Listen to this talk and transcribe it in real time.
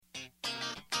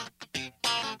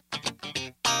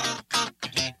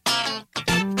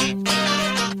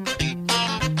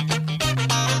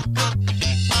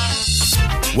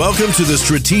Welcome to the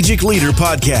Strategic Leader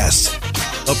Podcast,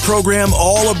 a program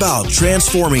all about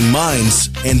transforming minds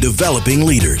and developing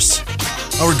leaders.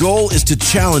 Our goal is to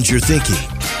challenge your thinking,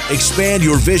 expand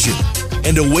your vision,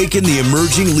 and awaken the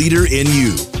emerging leader in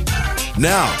you.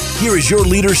 Now, here is your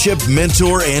leadership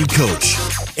mentor and coach,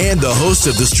 and the host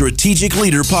of the Strategic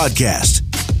Leader Podcast,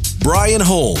 Brian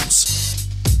Holmes.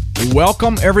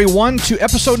 Welcome, everyone, to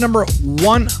episode number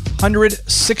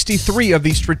 163 of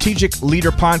the Strategic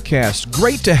Leader Podcast.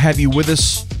 Great to have you with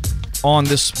us on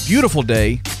this beautiful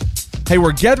day. Hey,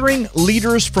 we're gathering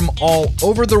leaders from all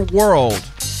over the world,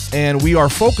 and we are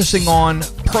focusing on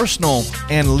personal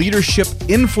and leadership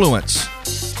influence.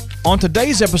 On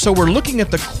today's episode, we're looking at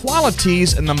the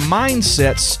qualities and the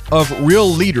mindsets of real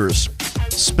leaders.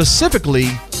 Specifically,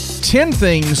 10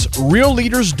 things real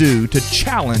leaders do to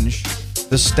challenge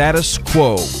the status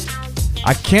quo.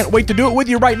 I can't wait to do it with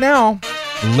you right now.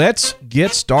 Let's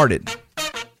get started.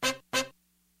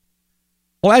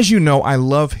 Well, as you know, I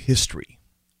love history.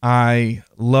 I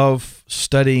love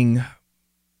studying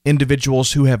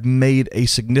individuals who have made a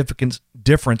significant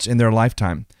difference in their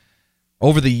lifetime.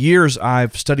 Over the years,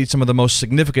 I've studied some of the most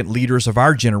significant leaders of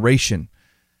our generation.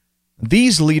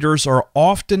 These leaders are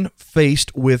often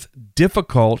faced with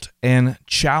difficult and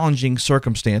challenging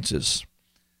circumstances.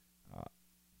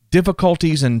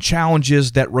 Difficulties and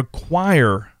challenges that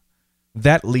require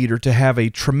that leader to have a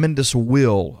tremendous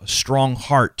will, a strong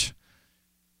heart,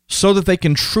 so that they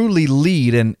can truly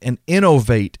lead and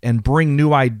innovate and bring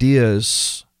new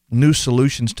ideas, new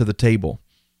solutions to the table.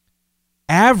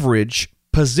 Average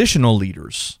positional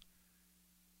leaders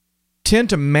tend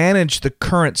to manage the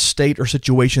current state or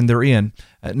situation they're in.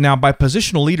 Now, by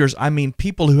positional leaders, I mean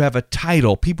people who have a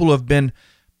title, people who have been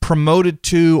promoted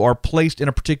to or placed in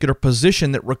a particular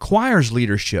position that requires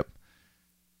leadership.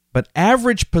 But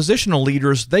average positional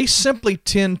leaders, they simply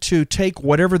tend to take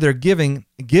whatever they're given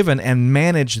and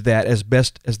manage that as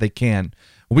best as they can.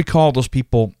 We call those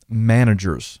people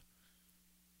managers.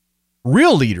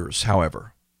 Real leaders,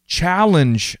 however,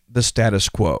 challenge the status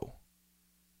quo.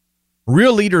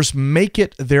 Real leaders make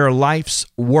it their life's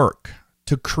work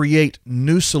to create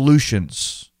new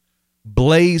solutions,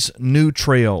 blaze new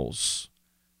trails,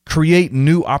 create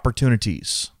new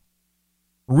opportunities.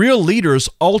 Real leaders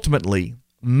ultimately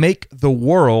make the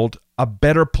world a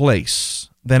better place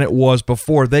than it was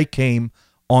before they came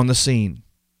on the scene.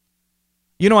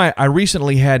 You know, I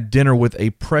recently had dinner with a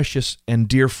precious and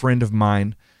dear friend of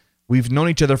mine. We've known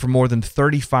each other for more than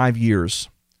 35 years,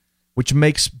 which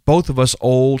makes both of us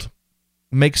old,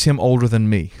 makes him older than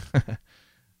me.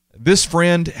 This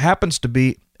friend happens to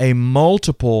be a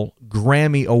multiple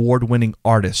Grammy award-winning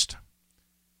artist.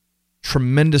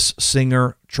 Tremendous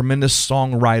singer, tremendous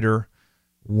songwriter,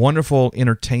 wonderful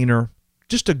entertainer,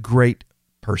 just a great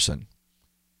person.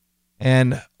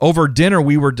 And over dinner,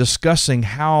 we were discussing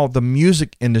how the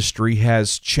music industry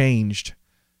has changed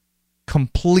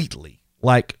completely,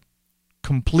 like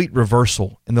complete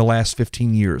reversal in the last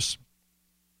 15 years.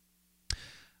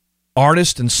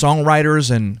 Artists and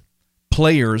songwriters and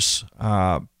players,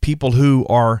 people who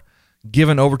are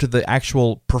given over to the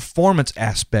actual performance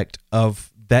aspect of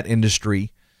that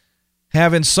industry,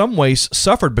 have in some ways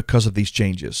suffered because of these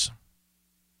changes.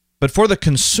 But for the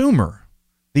consumer,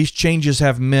 these changes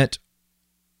have meant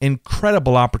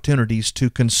incredible opportunities to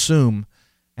consume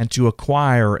and to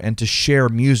acquire and to share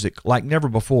music like never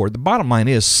before. The bottom line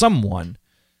is someone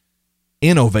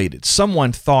innovated,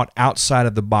 someone thought outside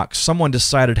of the box, someone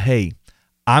decided, hey,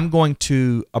 I'm going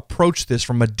to approach this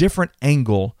from a different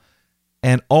angle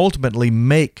and ultimately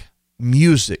make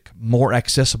music more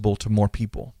accessible to more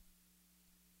people.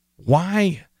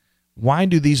 Why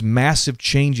do these massive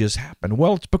changes happen?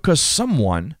 Well, it's because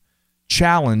someone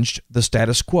challenged the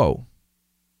status quo.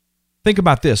 Think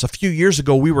about this. A few years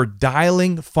ago, we were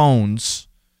dialing phones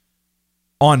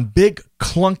on big,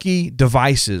 clunky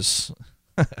devices.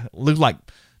 Looked like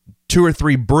 2 or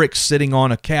 3 bricks sitting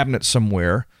on a cabinet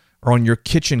somewhere or on your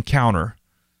kitchen counter.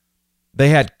 They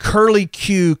had curly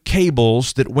Q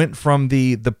cables that went from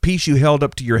the piece you held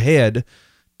up to your head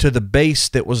to the base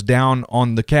that was down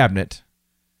on the cabinet.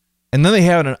 And then they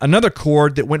had another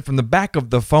cord that went from the back of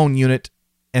the phone unit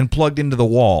and plugged into the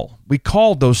wall. We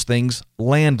called those things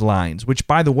landlines, which,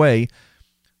 by the way,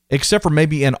 except for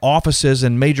maybe in offices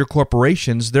and major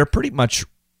corporations, they're pretty much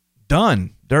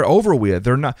done. They're over with.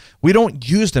 They're not. We don't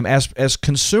use them as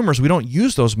consumers. We don't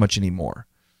use those much anymore.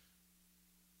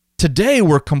 Today,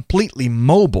 we're completely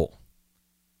mobile.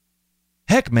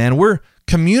 Heck, man, we're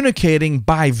communicating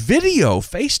by video,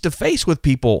 face-to-face with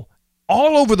people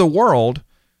all over the world.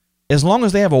 As long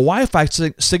as they have a Wi-Fi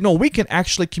signal, we can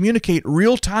actually communicate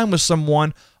real time with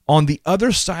someone on the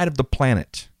other side of the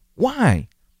planet. Why?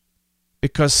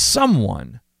 because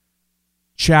someone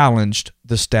challenged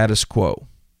the status quo.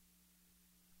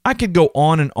 I could go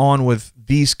on and on with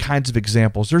these kinds of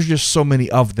examples. There's just so many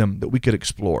of them that we could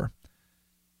explore.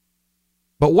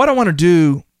 But what I want to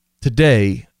do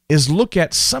today is look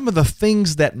at some of the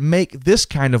things that make this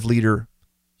kind of leader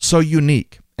so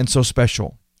unique and so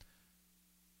special.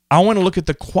 I want to look at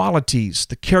the qualities,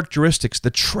 the characteristics,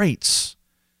 the traits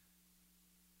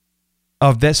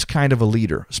of this kind of a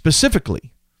leader.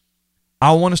 Specifically,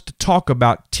 I want us to talk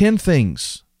about 10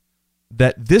 things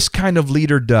that this kind of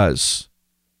leader does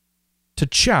to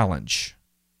challenge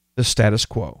the status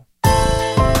quo.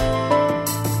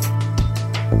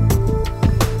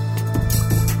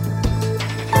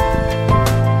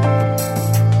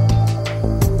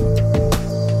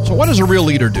 So what does a real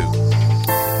leader do?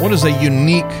 What does a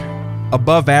unique,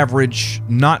 above average,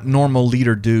 not normal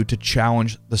leader do to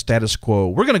challenge the status quo?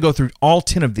 We're going to go through all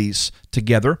 10 of these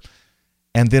together,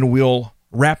 and then we'll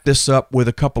wrap this up with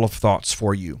a couple of thoughts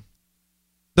for you.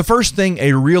 The first thing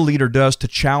a real leader does to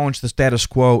challenge the status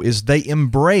quo is they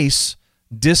embrace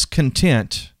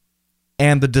discontent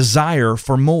and the desire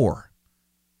for more.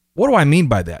 What do I mean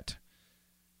by that?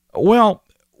 Well,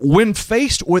 when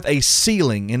faced with a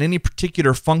ceiling in any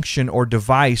particular function or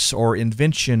device or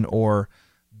invention or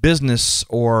business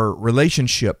or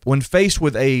relationship, when faced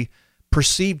with a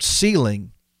perceived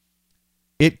ceiling,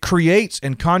 it creates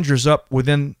and conjures up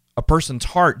within a person's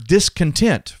heart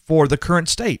discontent for the current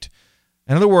state.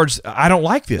 In other words, I don't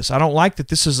like this. I don't like that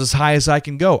this is as high as I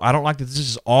can go. I don't like that this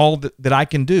is all that I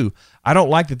can do. I don't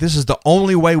like that this is the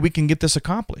only way we can get this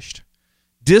accomplished.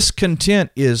 Discontent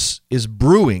is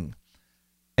brewing.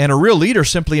 And a real leader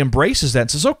simply embraces that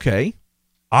and says, okay,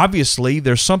 obviously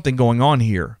there's something going on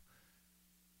here.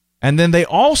 And then they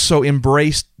also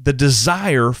embrace the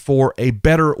desire for a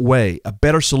better way, a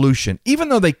better solution. Even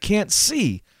though they can't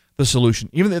see the solution,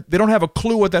 even if they don't have a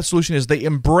clue what that solution is, they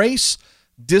embrace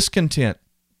discontent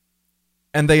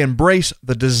and they embrace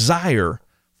the desire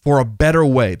for a better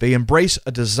way. They embrace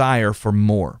a desire for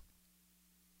more.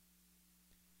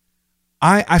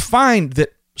 I find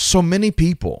that so many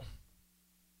people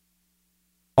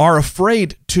are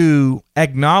afraid to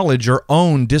acknowledge or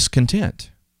own discontent.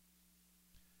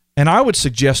 And I would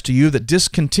suggest to you that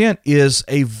discontent is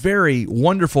a very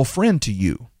wonderful friend to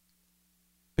you,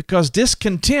 because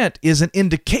discontent is an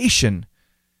indication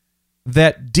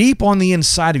that deep on the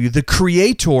inside of you, the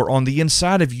Creator on the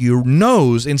inside of you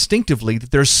knows instinctively that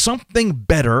there's something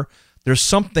better, there's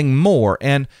something more,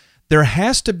 and there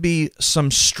has to be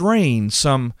some strain,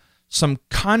 some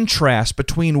contrast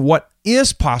between what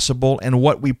is possible and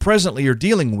what we presently are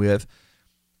dealing with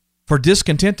for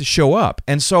discontent to show up.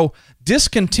 And so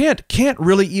discontent can't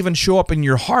really even show up in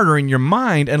your heart or in your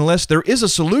mind unless there is a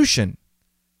solution.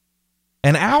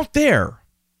 And out there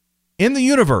in the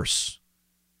universe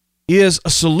is a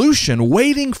solution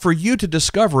waiting for you to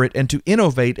discover it and to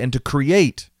innovate and to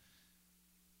create.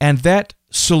 And that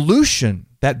solution,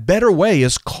 that better way,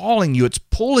 is calling you, it's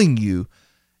pulling you,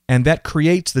 and that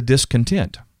creates the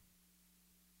discontent.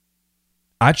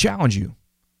 I challenge you.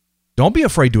 Don't be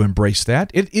afraid to embrace that.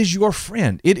 It is your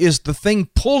friend. It is the thing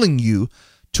pulling you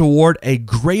toward a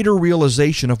greater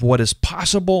realization of what is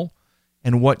possible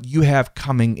and what you have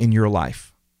coming in your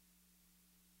life.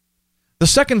 The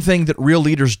second thing that real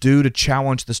leaders do to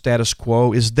challenge the status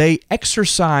quo is they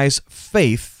exercise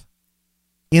faith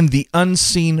in the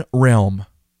unseen realm,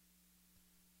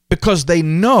 because they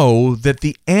know that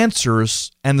the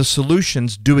answers and the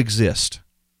solutions do exist.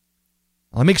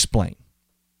 Let me explain.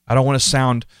 I don't want to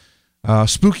sound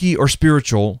spooky or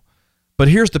spiritual, but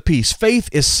here's the piece. Faith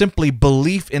is simply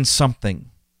belief in something.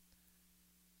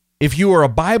 If you are a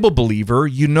Bible believer,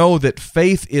 you know that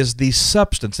faith is the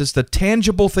substance. It's the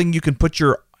tangible thing you can put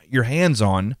your hands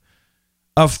on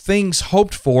of things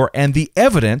hoped for and the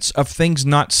evidence of things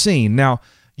not seen. Now,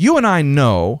 you and I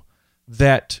know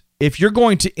that if you're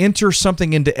going to enter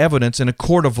something into evidence in a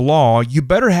court of law, you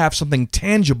better have something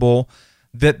tangible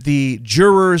that the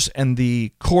jurors and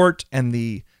the court and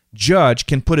the judge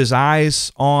can put his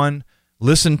eyes on,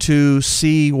 listen to,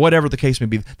 see, whatever the case may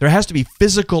be. There has to be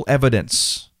physical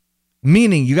evidence,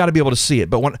 meaning you got to be able to see it.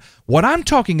 But what I'm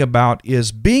talking about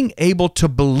is being able to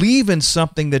believe in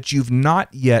something that you've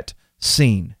not yet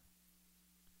seen.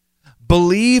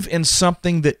 Believe in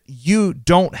something that you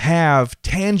don't have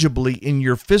tangibly in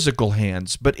your physical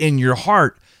hands, but in your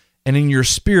heart and in your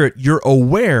spirit, you're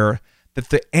aware that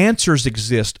the answers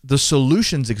exist, the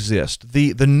solutions exist,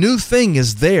 the new thing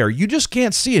is there. You just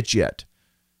can't see it yet.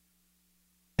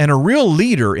 And a real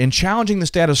leader in challenging the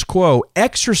status quo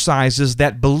exercises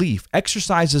that belief,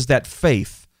 exercises that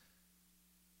faith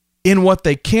in what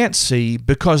they can't see,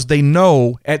 because they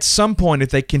know at some point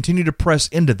if they continue to press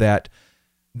into that,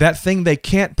 that thing they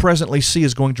can't presently see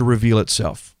is going to reveal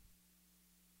itself.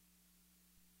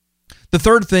 The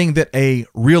third thing that a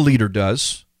real leader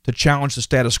does to challenge the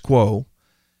status quo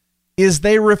is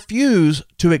they refuse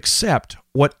to accept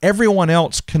what everyone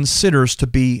else considers to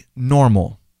be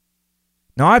normal.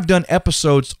 Now, I've done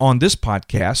episodes on this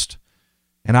podcast,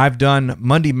 and I've done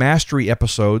Monday Mastery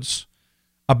episodes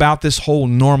about this whole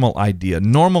normal idea.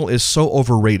 Normal is so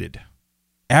overrated.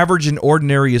 Average and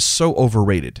ordinary is so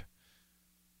overrated.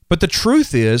 But the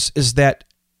truth is that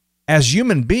as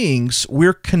human beings,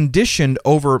 we're conditioned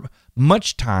over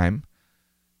much time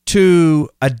to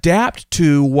adapt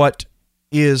to what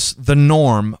is the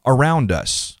norm around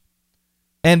us.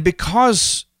 And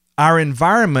because our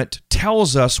environment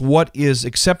tells us what is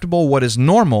acceptable, what is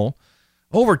normal,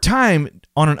 over time,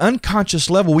 on an unconscious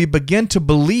level, we begin to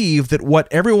believe that what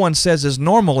everyone says is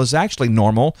normal is actually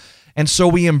normal, and so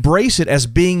we embrace it as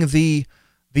being the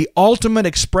ultimate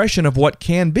expression of what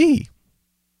can be.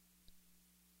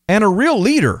 And a real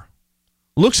leader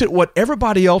looks at what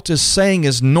everybody else is saying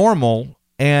is normal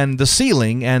and the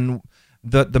ceiling and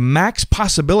the max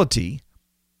possibility,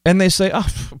 and they say, oh,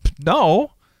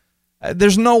 no,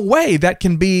 there's no way that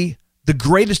can be the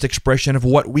greatest expression of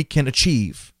what we can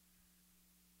achieve.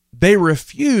 They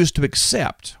refuse to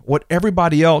accept what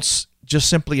everybody else just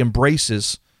simply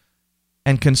embraces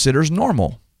and considers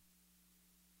normal.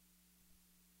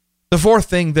 The fourth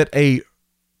thing that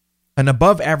an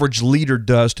above-average leader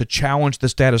does to challenge the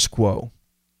status quo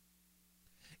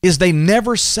is they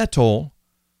never settle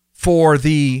for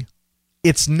the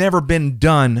 "it's never been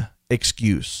done"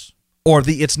 excuse or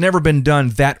the "it's never been done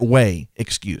that way"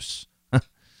 excuse.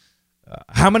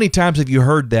 How many times have you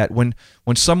heard that when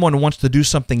someone wants to do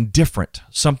something different,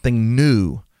 something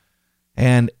new,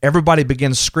 and everybody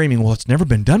begins screaming, well, it's never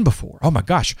been done before. Oh my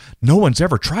gosh, no one's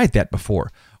ever tried that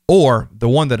before. Or the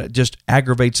one that just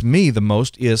aggravates me the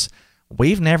most is,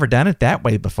 we've never done it that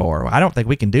way before. I don't think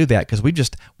we can do that because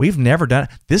we've never done it.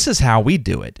 This is how we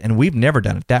do it, and we've never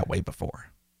done it that way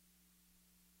before.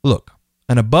 Look,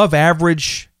 an above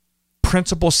average,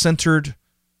 principle-centered,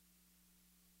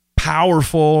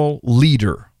 powerful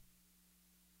leader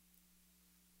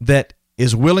that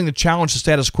is willing to challenge the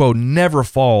status quo never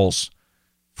falls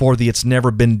for the "it's never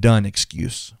been done"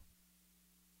 excuse.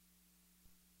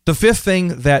 The fifth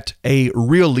thing that a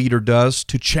real leader does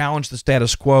to challenge the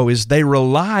status quo is they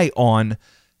rely on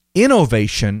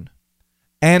innovation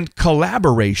and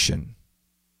collaboration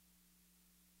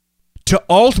to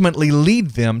ultimately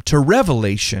lead them to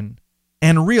revelation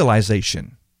and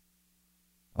realization.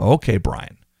 Okay,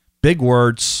 Brian. Big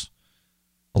words,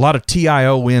 a lot of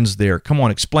TIO wins there. Come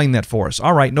on, explain that for us.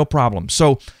 All right, no problem.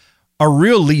 So a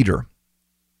real leader,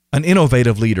 an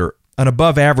innovative leader, an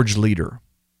above-average leader,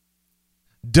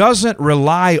 doesn't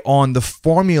rely on the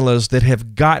formulas that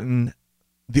have gotten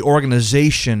the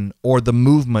organization or the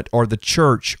movement or the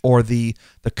church or the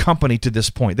company to this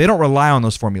point. They don't rely on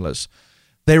those formulas.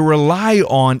 They rely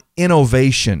on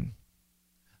innovation.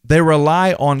 They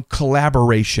rely on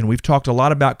collaboration. We've talked a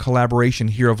lot about collaboration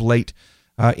here of late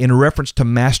in reference to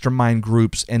mastermind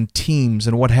groups and teams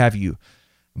and what have you.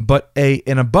 But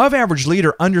an above-average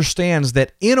leader understands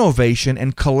that innovation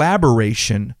and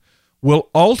collaboration will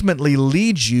ultimately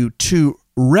lead you to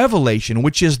revelation,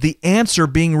 which is the answer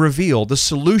being revealed, the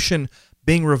solution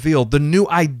being revealed, the new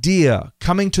idea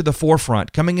coming to the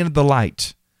forefront, coming into the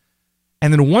light.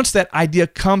 And then once that idea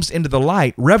comes into the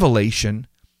light, revelation,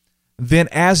 then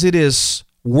as it is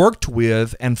worked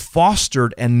with and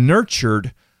fostered and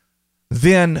nurtured,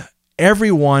 then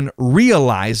everyone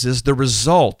realizes the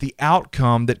result, the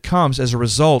outcome that comes as a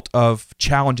result of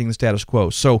challenging the status quo.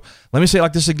 So let me say it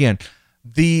like this again.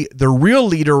 The real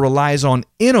leader relies on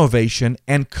innovation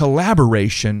and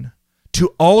collaboration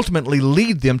to ultimately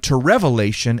lead them to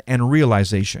revelation and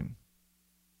realization.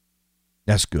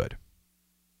 That's good.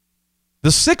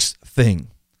 The sixth thing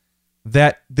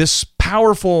that this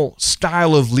powerful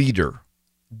style of leader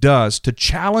does to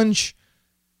challenge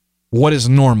what is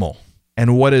normal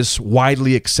and what is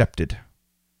widely accepted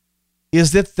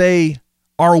is that they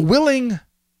are willing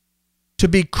to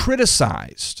be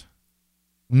criticized,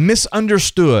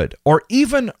 misunderstood, or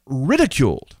even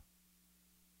ridiculed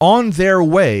on their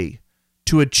way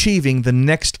to achieving the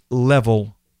next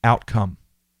level outcome.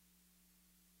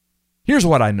 Here's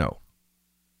what I know.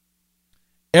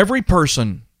 Every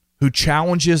person who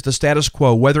challenges the status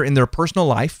quo, whether in their personal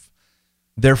life,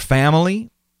 their family,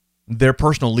 their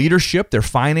personal leadership, their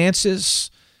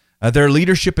finances, their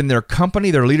leadership in their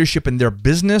company, their leadership in their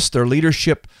business, their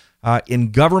leadership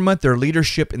in government, their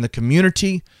leadership in the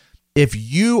community, if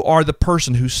you are the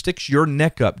person who sticks your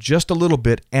neck up just a little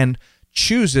bit and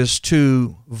chooses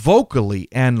to vocally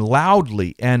and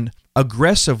loudly and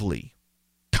aggressively,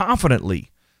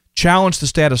 confidently challenge the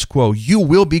status quo, you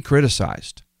will be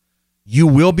criticized. You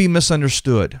will be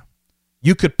misunderstood.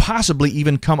 You could possibly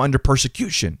even come under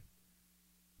persecution.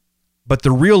 But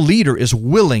the real leader is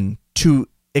willing to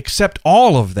accept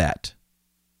all of that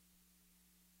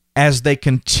as they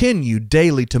continue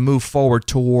daily to move forward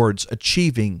towards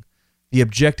achieving the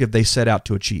objective they set out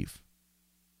to achieve.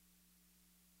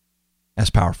 That's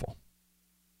powerful.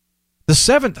 The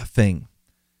seventh thing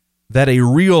that a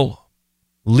real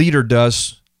leader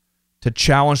does to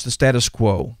challenge the status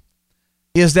quo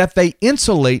is that they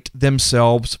insulate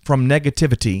themselves from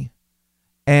negativity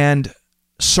and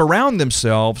surround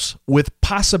themselves with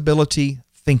possibility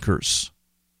thinkers.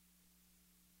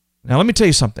 Now, let me tell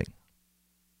you something.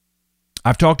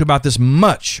 I've talked about this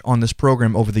much on this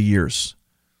program over the years.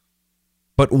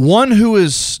 But one who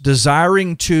is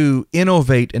desiring to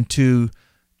innovate and to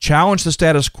challenge the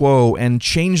status quo and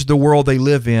change the world they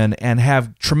live in and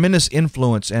have tremendous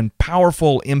influence and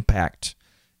powerful impact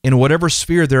in whatever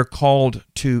sphere they're called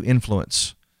to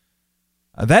influence,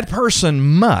 that person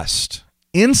must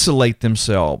insulate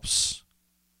themselves.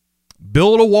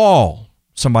 Build a wall,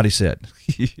 somebody said.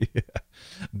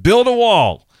 Build a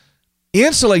wall.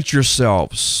 Insulate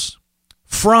yourselves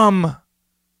from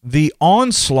the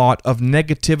onslaught of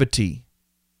negativity.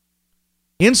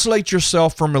 Insulate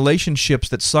yourself from relationships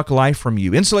that suck life from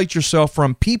you. Insulate yourself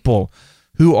from people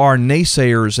who are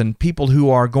naysayers and people who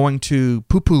are going to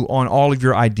poo-poo on all of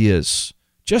your ideas.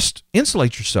 Just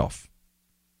insulate yourself.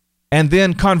 And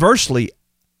then conversely,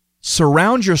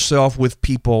 surround yourself with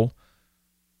people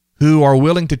who are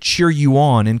willing to cheer you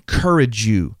on, encourage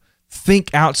you,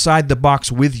 think outside the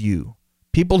box with you.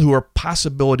 People who are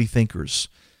possibility thinkers.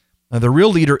 Now, the real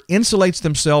leader insulates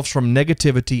themselves from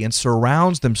negativity and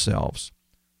surrounds themselves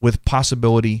with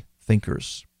possibility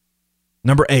thinkers.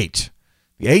 Number 8.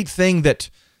 The 8th thing that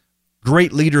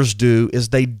great leaders do is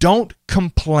they don't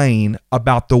complain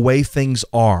about the way things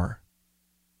are,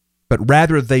 but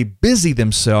rather they busy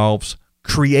themselves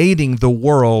creating the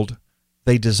world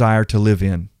they desire to live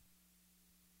in.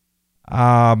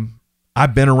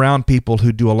 I've been around people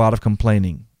who do a lot of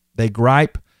complaining. They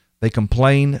gripe, they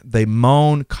complain, they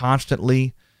moan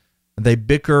constantly, they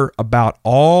bicker about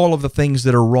all of the things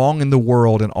that are wrong in the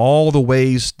world and all the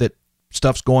ways that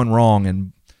stuff's going wrong,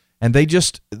 and they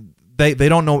just they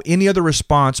don't know any other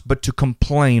response but to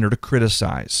complain or to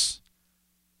criticize.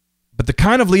 But the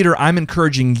kind of leader I'm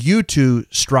encouraging you to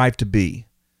strive to be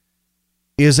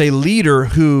is a leader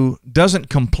who doesn't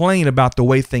complain about the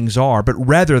way things are, but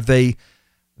rather they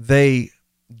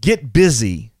get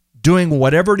busy doing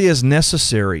whatever it is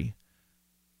necessary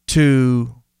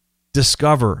to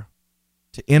discover,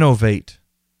 to innovate,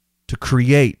 to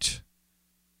create,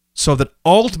 so that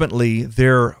ultimately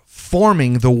they're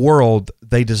forming the world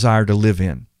they desire to live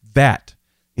in. That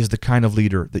is the kind of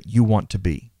leader that you want to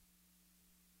be.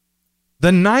 The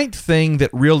 9th thing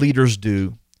that real leaders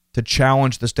do to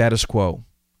challenge the status quo,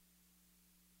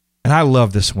 and I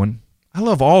love this one. I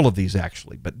love all of these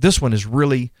actually, but this one is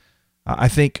really, I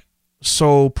think,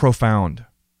 so profound.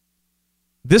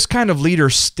 This kind of leader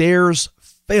stares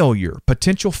failure,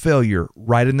 potential failure,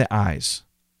 right in the eyes.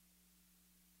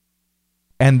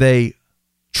 And they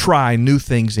try new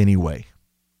things anyway.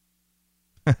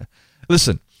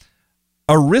 Listen,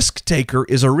 a risk taker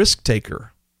is a risk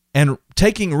taker. And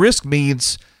taking risk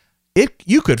means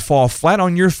you could fall flat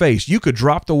on your face. You could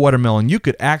drop the watermelon. You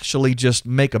could actually just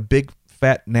make a big,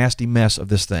 fat, nasty mess of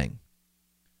this thing.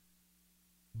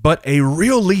 But a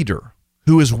real leader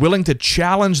who is willing to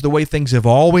challenge the way things have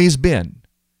always been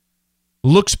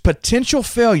looks potential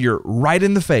failure right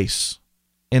in the face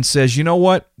and says, you know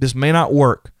what, this may not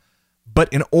work,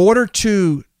 but in order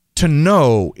to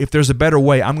know if there's a better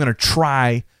way, I'm going to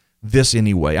try this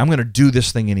anyway. I'm going to do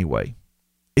this thing anyway.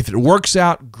 If it works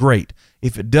out, great.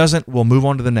 If it doesn't, we'll move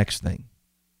on to the next thing.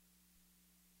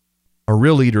 A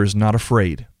real leader is not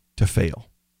afraid to fail.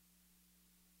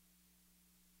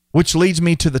 Which leads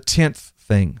me to the 10th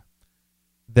thing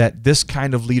that this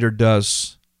kind of leader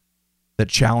does that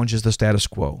challenges the status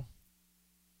quo.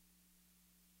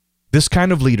 This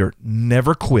kind of leader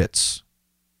never quits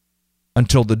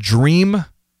until the dream,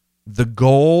 the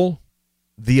goal,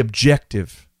 the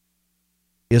objective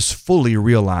is fully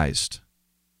realized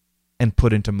and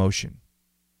put into motion.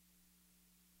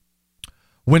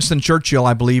 Winston Churchill,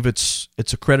 I believe it's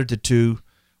accredited to,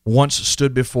 once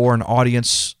stood before an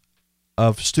audience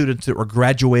of students that were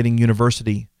graduating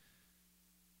university.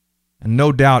 And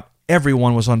no doubt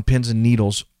everyone was on pins and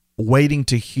needles waiting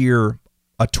to hear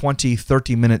a 20,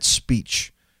 30-minute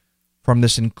speech from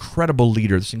this incredible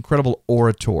leader, this incredible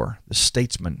orator, this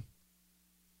statesman.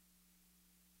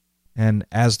 And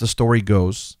as the story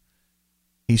goes,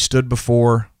 he stood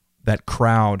before that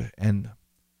crowd and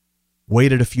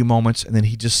waited a few moments, and then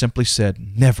he just simply said,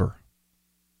 never,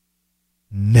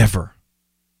 never,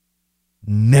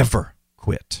 never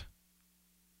quit,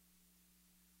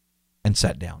 and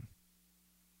sat down.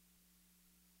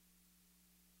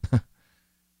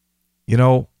 You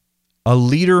know, a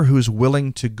leader who's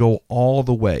willing to go all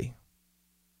the way,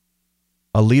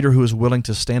 a leader who is willing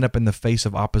to stand up in the face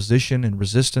of opposition and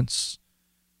resistance,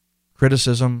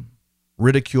 criticism,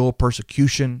 ridicule,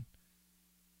 persecution,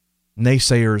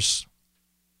 naysayers.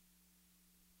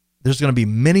 There's going to be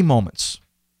many moments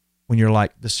when you're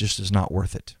like, this just is not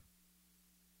worth it.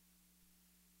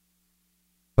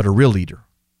 But a real leader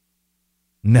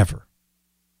never,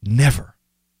 never,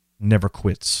 never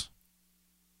quits.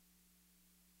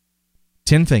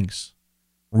 10 things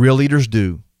real leaders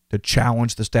do to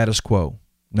challenge the status quo.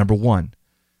 Number 1,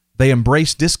 they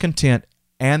embrace discontent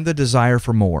and the desire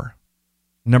for more.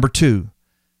 Number 2,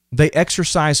 they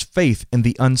exercise faith in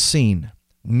the unseen,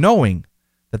 knowing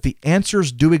that the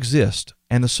answers do exist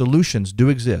and the solutions do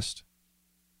exist.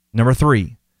 Number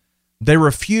 3, they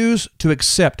refuse to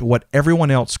accept what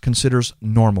everyone else considers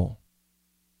normal.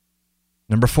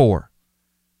 Number 4,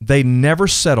 they never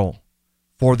settle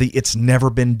for the "it's never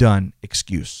been done"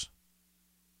 excuse.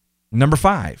 Number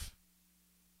 5,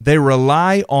 they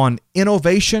rely on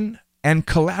innovation and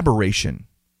collaboration,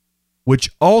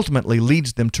 which ultimately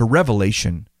leads them to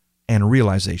revelation and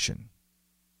realization.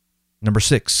 Number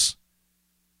 6,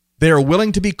 they are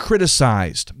willing to be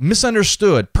criticized,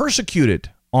 misunderstood,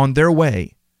 persecuted on their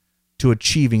way to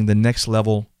achieving the next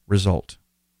level result.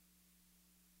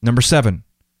 Number 7,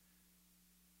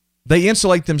 they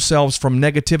insulate themselves from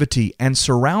negativity and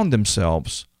surround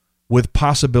themselves with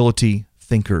possibility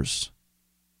thinkers.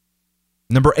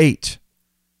 Number 8,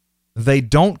 they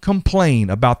don't complain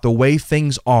about the way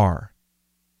things are,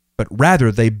 but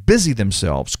rather they busy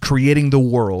themselves creating the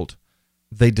world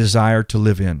they desire to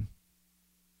live in.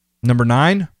 Number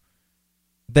 9,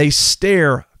 they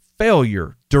stare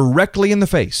failure directly in the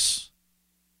face,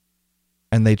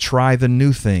 and they try the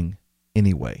new thing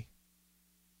anyway.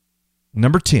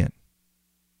 Number 10,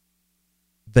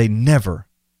 they never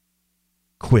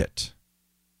quit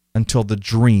until the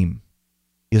dream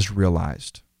is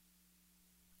realized.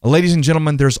 Ladies and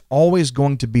gentlemen, there's always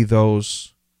going to be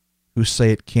those who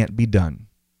say it can't be done.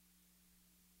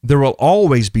 There will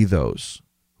always be those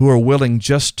who are willing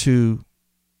just to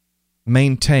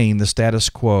maintain the status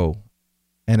quo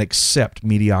and accept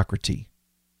mediocrity.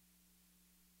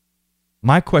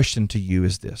 My question to you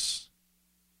is this: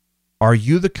 are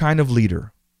you the kind of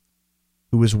leader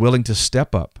who is willing to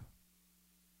step up,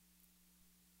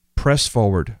 press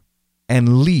forward,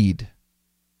 and lead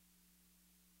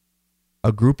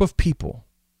a group of people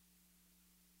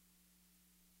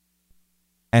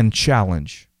and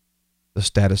challenge the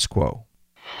status quo?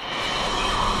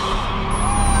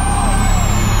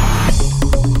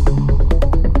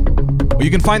 Well,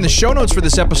 you can find the show notes for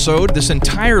this episode, this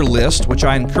entire list, which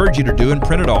I encourage you to do and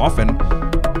print it off and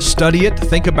study it,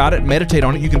 think about it, meditate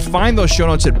on it. You can find those show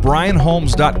notes at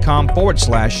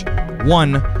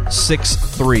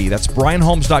brianholmes.com/163. That's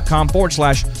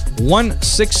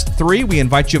brianholmes.com/163. We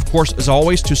invite you, of course, as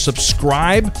always, to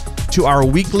subscribe to our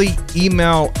weekly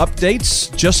email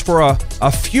updates. Just for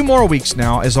a few more weeks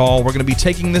now is all. We're going to be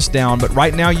taking this down, but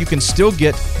right now you can still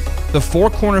get the 4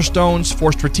 Cornerstones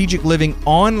for Strategic Living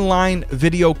online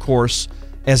video course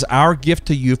as our gift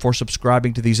to you for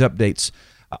subscribing to these updates.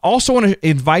 I also want to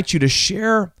invite you to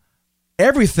share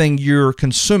everything you're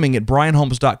consuming at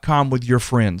brianholmes.com with your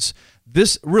friends.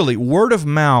 This really, word of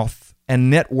mouth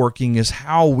and networking is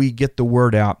how we get the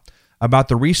word out about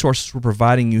the resources we're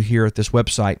providing you here at this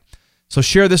website. So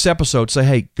share this episode. Say,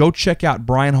 hey, go check out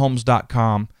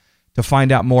brianholmes.com to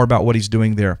find out more about what he's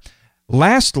doing there.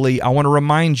 Lastly, I want to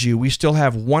remind you, we still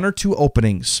have 1 or 2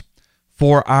 openings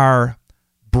for our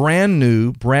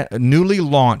newly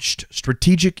launched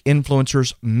Strategic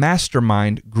Influencers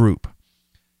Mastermind group.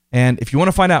 And if you want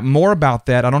to find out more about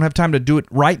that, I don't have time to do it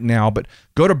right now, but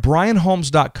go to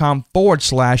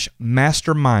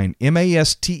brianholmes.com/mastermind,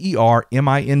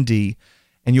 MASTERMIND,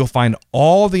 and you'll find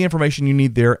all the information you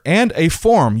need there and a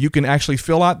form you can actually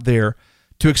fill out there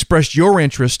to express your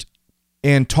interest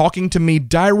in talking to me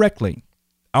directly.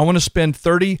 I want to spend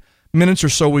 30 minutes or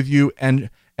so with you and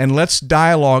let's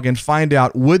dialogue and find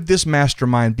out, would this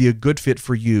mastermind be a good fit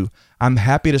for you? I'm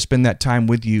happy to spend that time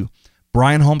with you.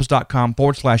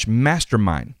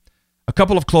 brianholmes.com/mastermind. A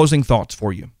couple of closing thoughts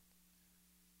for you.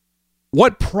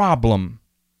 What problem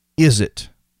is it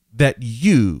that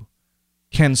you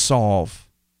can solve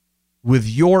with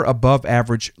your above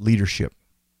average leadership?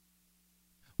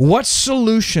 What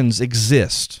solutions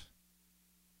exist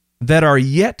that are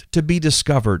yet to be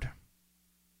discovered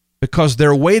because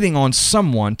they're waiting on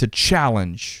someone to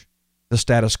challenge the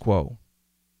status quo?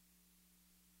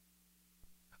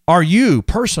 Are you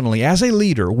personally, as a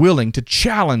leader, willing to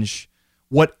challenge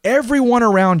what everyone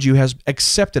around you has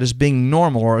accepted as being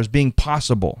normal or as being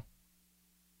possible?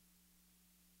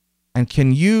 And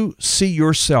can you see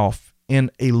yourself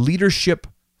in a leadership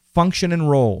function and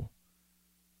role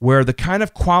where the kind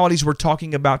of qualities we're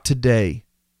talking about today,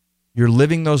 you're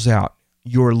living those out,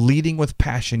 you're leading with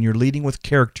passion, you're leading with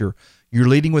character, you're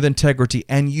leading with integrity,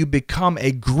 and you become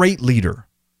a great leader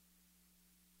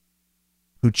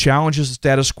who challenges the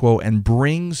status quo and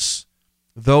brings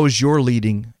those you're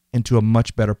leading into a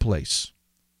much better place?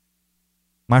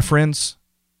 My friends,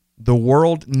 the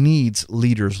world needs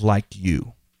leaders like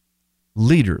you.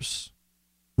 Leaders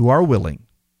who are willing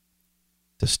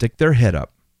to stick their head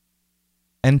up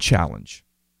and challenge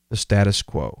the status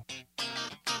quo.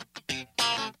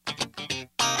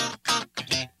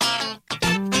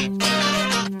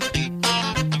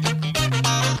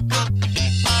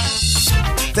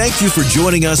 Thank you for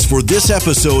joining us for this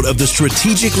episode of the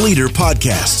Strategic Leader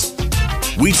Podcast.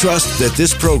 We trust that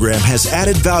this program has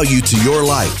added value to your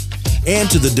life and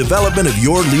to the development of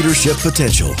your leadership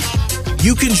potential.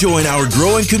 You can join our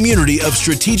growing community of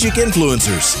strategic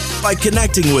influencers by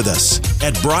connecting with us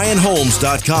at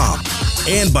brianholmes.com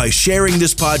and by sharing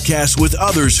this podcast with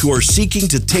others who are seeking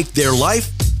to take their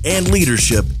life and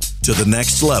leadership to the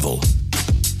next level.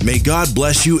 May God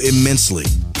bless you immensely.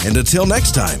 And until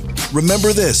next time,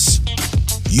 remember this: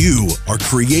 you are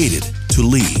created to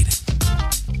lead.